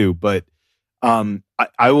part 2. But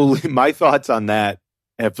I will. My thoughts on that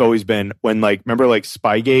have always been remember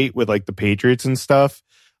Spygate with the Patriots and stuff.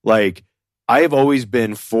 I have always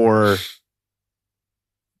been for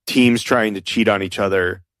teams trying to cheat on each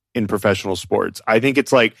other in professional sports. I think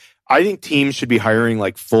I think teams should be hiring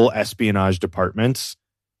full espionage departments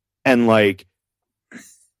and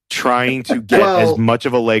trying to get as much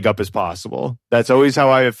of a leg up as possible. That's always how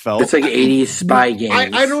I have felt. It's 80s spy games.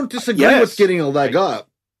 I don't disagree with getting a leg up.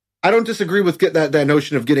 I don't disagree with that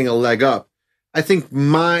notion of getting a leg up. I think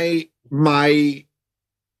my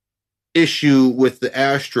issue with the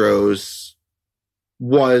Astros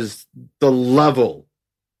was the level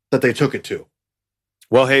that they took it to.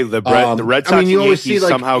 Well, hey, the Red Sox and Yankees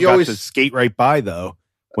somehow got to skate right by, though,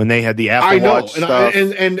 when they had the Apple Watch stuff.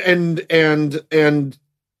 And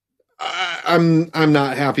I'm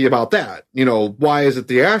not happy about that. Why is it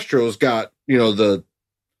the Astros got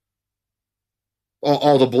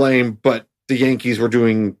all the blame, but the Yankees were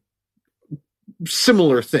doing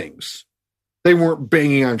similar things? They weren't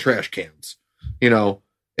banging on trash cans,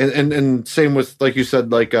 and same with, like you said,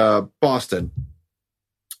 Boston.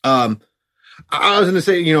 I was going to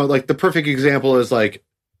say, the perfect example is you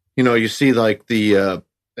see the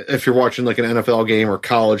if you're watching an NFL game or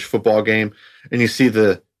college football game, and you see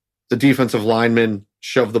the defensive lineman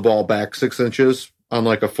shove the ball back 6 inches on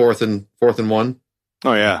a fourth and 1.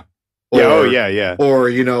 Oh yeah. Yeah. Or,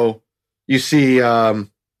 you see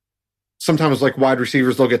sometimes wide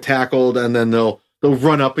receivers, they'll get tackled and then they'll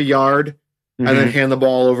run up a yard and then hand the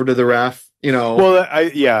ball over to the ref, Well,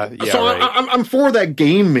 So right. I'm for that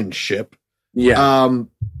gamemanship. Yeah.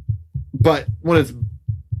 But when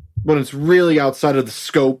it's really outside of the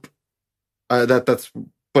scope, that's.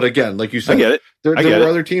 But again, like you said, I get it. There were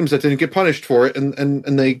other teams that didn't get punished for it,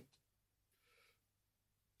 and they.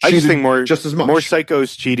 I just think just as much. More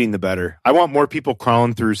psychos cheating, the better. I want more people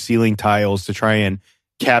crawling through ceiling tiles to try and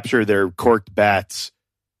capture their corked bats.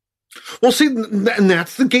 Well, see, and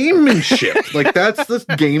that's the gamemanship. That's the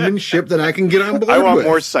gamemanship that I can get on board with. I want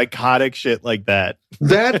more psychotic shit like that.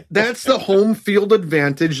 That's the home field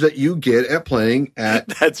advantage that you get at playing at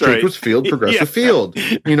Jacobs Field, Progressive Field.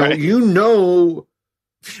 Right.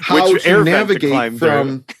 How which to navigate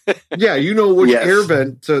from which air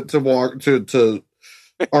vent to walk to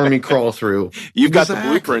army crawl through. You've got the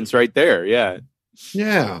blueprints right there. Yeah.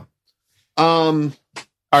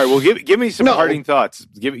 All right, well, give me some parting thoughts.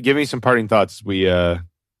 Give me some parting thoughts. I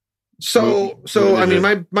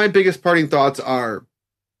mean, my biggest parting thoughts are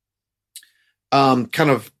kind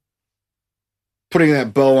of putting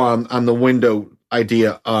that bow on the window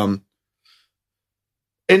idea, and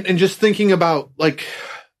just thinking about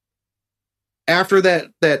after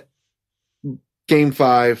that game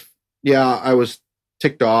 5, I was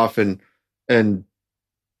ticked off and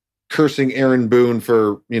cursing Aaron Boone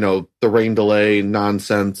for, the rain delay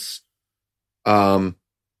nonsense. Would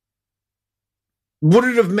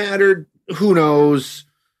it have mattered? Who knows?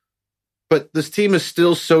 But this team is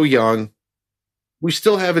still so young. We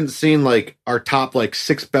still haven't seen our top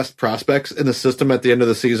 6 best prospects in the system at the end of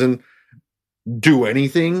the season do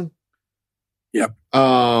anything. Yep.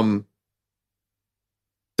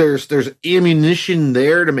 There's ammunition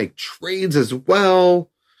there to make trades as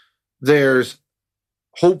well. There's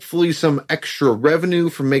hopefully some extra revenue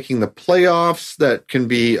from making the playoffs that can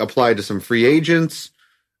be applied to some free agents,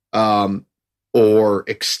 or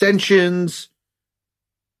extensions.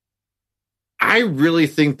 I really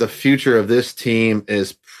think the future of this team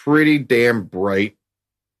is pretty damn bright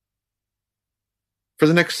for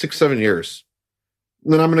the next 6-7 years.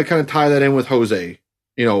 And then I'm going to kind of tie that in with Jose,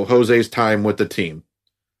 Jose's time with the team.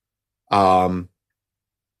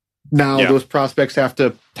 Now those prospects have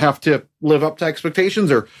to live up to expectations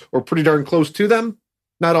or pretty darn close to them.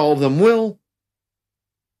 Not all of them will.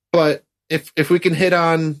 But if we can hit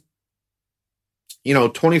on,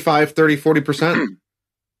 25, 30, 40%,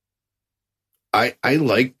 I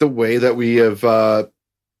like the way that we have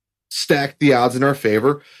stacked the odds in our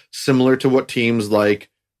favor, similar to what teams like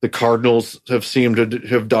the Cardinals have seemed to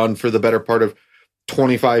have done for the better part of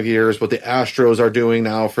 25 years, what the Astros are doing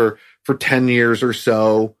now for 10 years or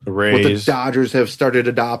so, the Rays. What the Dodgers have started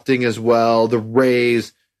adopting as well, the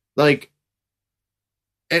Rays, and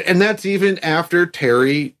that's even after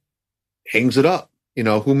Terry hangs it up,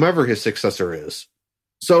 whomever his successor is.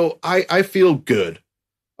 So I feel good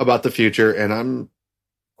about the future, and I'm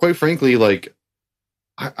quite frankly,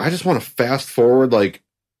 I just want to fast forward, I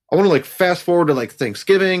want to fast forward to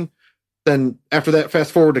Thanksgiving, then after that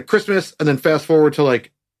fast forward to Christmas, and then fast forward to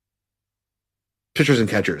pitchers and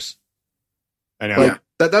catchers. I know.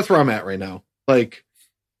 That's where I'm at right now.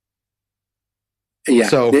 Yeah.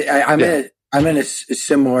 So I'm in a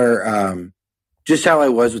similar, just how I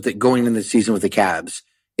was with it going into the season with the Cavs.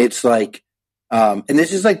 It's and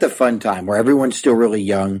this is the fun time where everyone's still really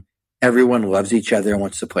young. Everyone loves each other and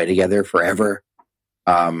wants to play together forever.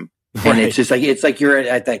 And it's just it's you're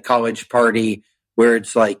at that college party where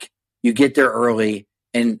it's you get there early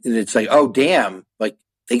and it's oh, damn,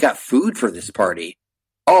 they got food for this party.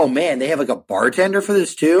 Oh man, they have a bartender for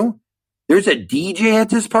this too. There's a DJ at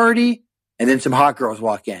this party, and then some hot girls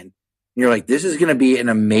walk in. And you're this is going to be an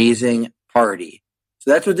amazing party.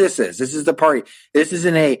 So that's what this is. This is the party. This is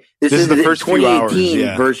the first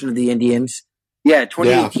 2018 version of the Indians. Yeah,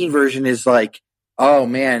 2018 version is oh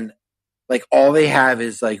man, all they have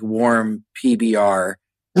is warm PBR.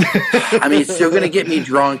 I mean, it's still going to get me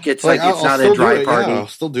drunk. It's it's not a dry party. Yeah, I'll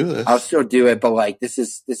still do this. I'll still do it, but this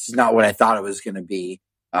is not what I thought it was going to be.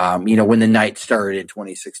 When the night started in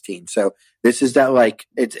 2016. So this is that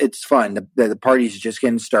it's fun. The party's just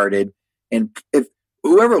getting started. And if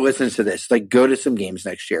whoever listens to this, go to some games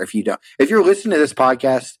next year. If you're listening to this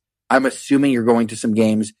podcast, I'm assuming you're going to some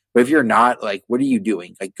games. But if you're not, what are you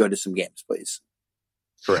doing? Go to some games, please.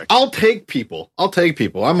 Correct. I'll take people. I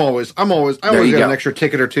always get an extra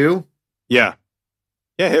ticket or two. Yeah.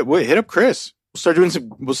 Yeah. Hit up Chris. We'll start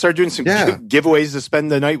doing some giveaways to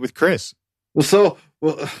spend the night with Chris. Well,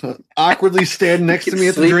 awkwardly stand next to me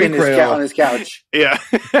at the drink rail on his couch. Yeah.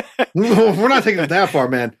 We're not taking it that far,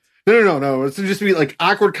 man. No. It's just be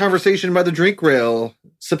awkward conversation by the drink rail,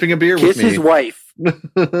 sipping a beer with me. Kiss his wife.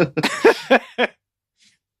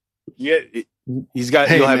 Yeah, he's got.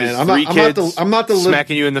 You'll have his three kids. I'm not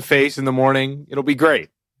smacking you in the face in the morning. It'll be great.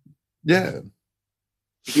 Yeah.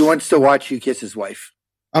 He wants to watch you kiss his wife.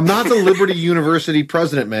 I'm not the Liberty University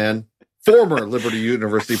president, man. Former Liberty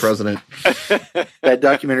University president. That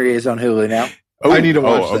documentary is on Hulu now. I need to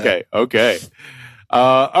watch that. Okay.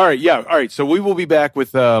 All right. Yeah. All right. So we will be back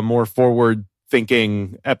with a more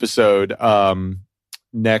forward-thinking episode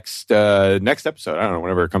next episode. I don't know,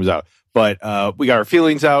 whenever it comes out. But we got our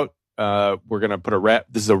feelings out. We're going to put a wrap.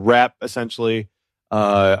 This is a wrap, essentially,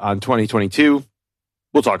 on 2022.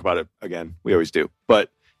 We'll talk about it again. We always do.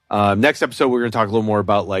 But next episode, we're going to talk a little more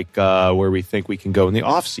about where we think we can go in the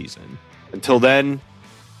off season. Until then,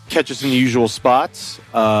 catch us in the usual spots,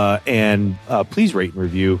 and please rate and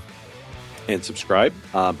review and subscribe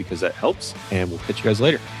because that helps. And we'll catch you guys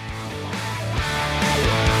later.